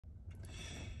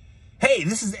Hey,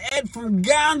 this is Ed from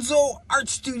Gonzo Art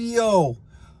Studio.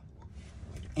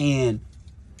 And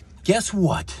guess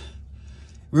what?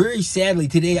 Very sadly,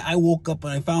 today I woke up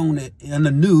and I found it in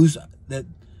the news that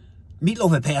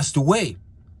Meatloaf had passed away.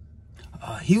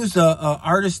 He was the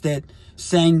artist that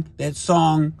sang that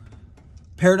song,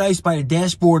 Paradise by the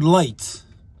Dashboard Lights.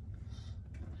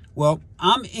 Well,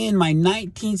 I'm in my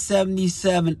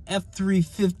 1977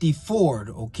 F350 Ford,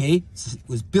 okay? It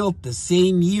was built the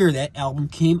same year that album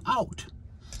came out.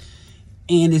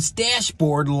 And its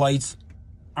dashboard lights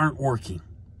aren't working.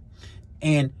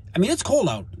 And, I mean, it's cold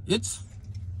out. It's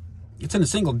in the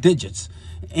single digits.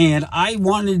 And I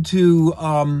wanted to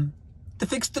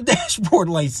fix the dashboard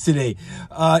lights today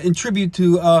in tribute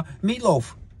to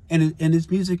Meatloaf and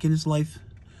his music and his life.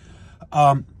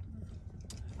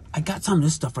 I got some of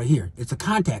this stuff right here. It's a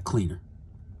contact cleaner.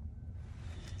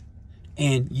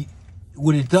 And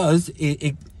what it does,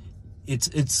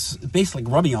 it's basically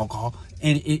like rubbing alcohol,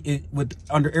 and it with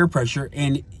under air pressure,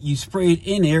 and you spray it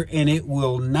in there, and it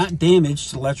will not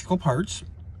damage the electrical parts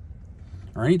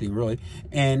or anything really,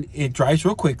 and it dries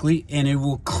real quickly, and it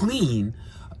will clean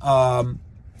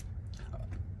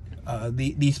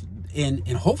these, and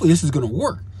hopefully this is going to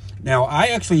work. Now, I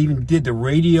actually even did the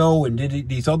radio and did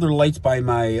these other lights by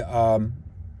my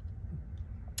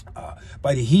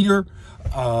by the heater.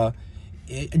 I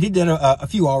did that a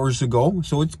few hours ago,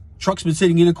 so truck's been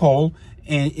sitting in the cold,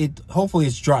 and hopefully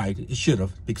it's dried. It should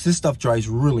have, because this stuff dries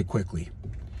really quickly.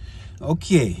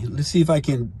 Okay, let's see if I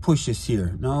can push this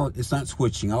here. No, it's not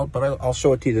switching out, but I'll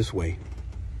show it to you this way.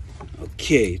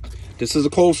 Okay, this is a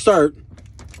cold start.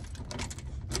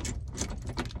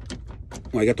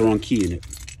 Oh, I got the wrong key in it.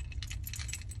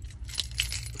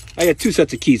 I got two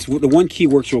sets of keys. The one key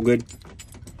works real good.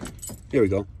 There we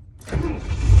go.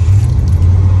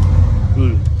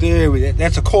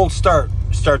 That's a cold start.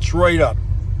 Starts right up.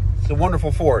 It's a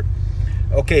wonderful Ford.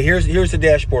 Okay, here's the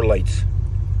dashboard lights.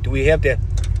 Do we have that?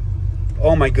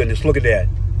 Oh my goodness, look at that.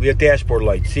 We have dashboard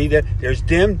lights. See that? There's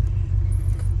dim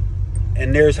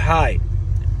and there's high.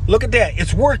 Look at that.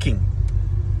 It's working.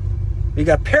 We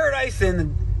got Paradise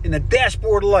in the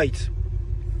dashboard lights.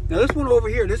 Now this one over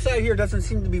here, this side here doesn't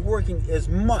seem to be working as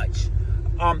much.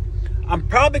 I'm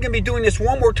probably going to be doing this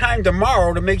one more time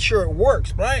tomorrow to make sure it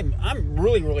works. But I'm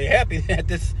really happy that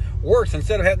this works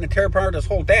instead of having to tear apart this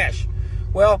whole dash.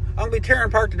 Well, I'm going to be tearing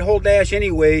apart the whole dash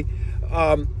anyway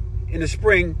in the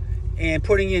spring and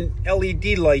putting in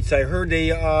LED lights. I heard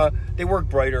they work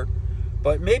brighter,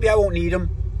 but maybe I won't need them.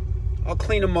 I'll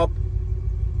clean them up.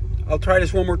 I'll try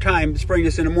this one more time, spraying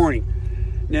this in the morning.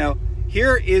 Now,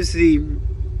 here is the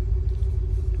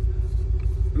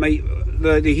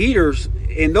heaters,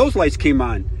 and those lights came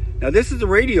on. Now this is the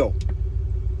radio.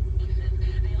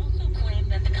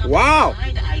 Wow!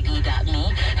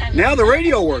 Now the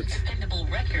radio works,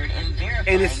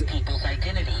 and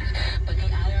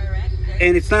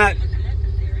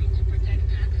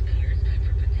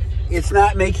it's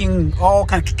not making all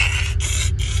kind of.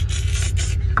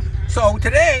 So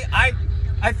today I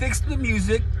fixed the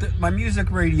music, my music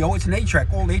radio. It's an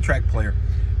old 8-track player.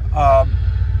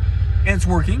 And it's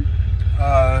working.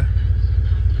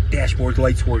 Dashboard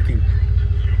lights working.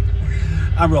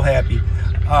 I'm real happy.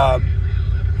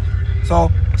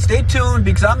 So stay tuned,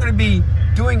 because I'm going to be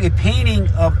doing a painting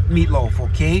of Meatloaf.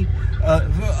 Okay,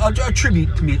 a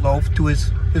tribute to Meatloaf, to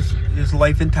his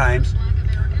life and times.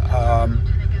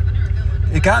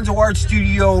 The Gonzo Art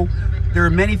Studio. There are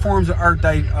many forms of art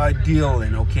I deal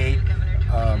in. Okay.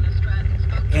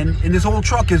 And this old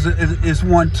truck is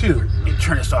one too. Let me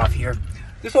turn this off here.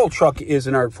 This old truck is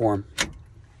an art form.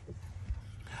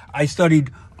 I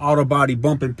studied auto body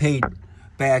bump and paint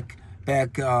back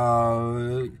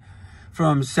from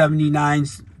 79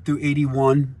 through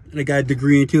 81. And I got a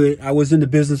degree into it. I was in the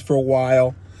business for a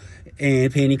while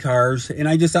and painting cars. And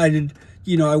I decided,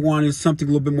 I wanted something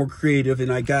a little bit more creative.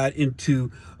 And I got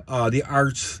into the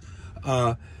arts.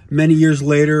 Many years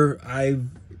later,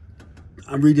 I'm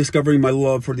rediscovering my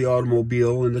love for the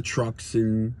automobile and the trucks,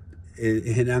 and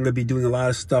I'm going to be doing a lot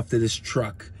of stuff to this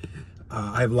truck.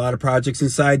 I have a lot of projects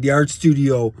inside the art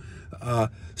studio.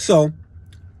 So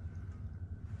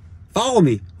follow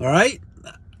me, all right?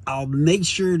 I'll make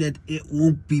sure that it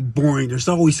won't be boring. There's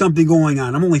always something going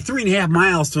on. I'm only 3.5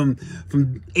 miles from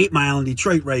 8 Mile in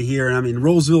Detroit right here. And I'm in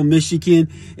Roseville, Michigan.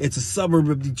 It's a suburb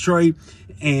of Detroit,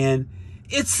 and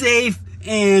it's safe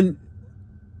and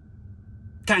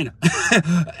kind of.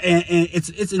 and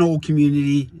it's an old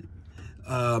community.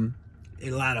 A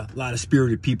lot of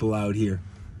spirited people out here.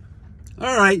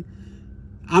 All right,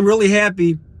 I'm really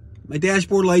happy. My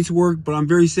dashboard lights work, but I'm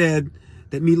very sad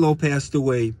that Meatloaf passed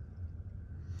away.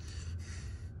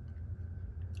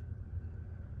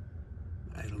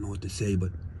 I don't know what to say, but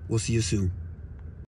we'll see you soon.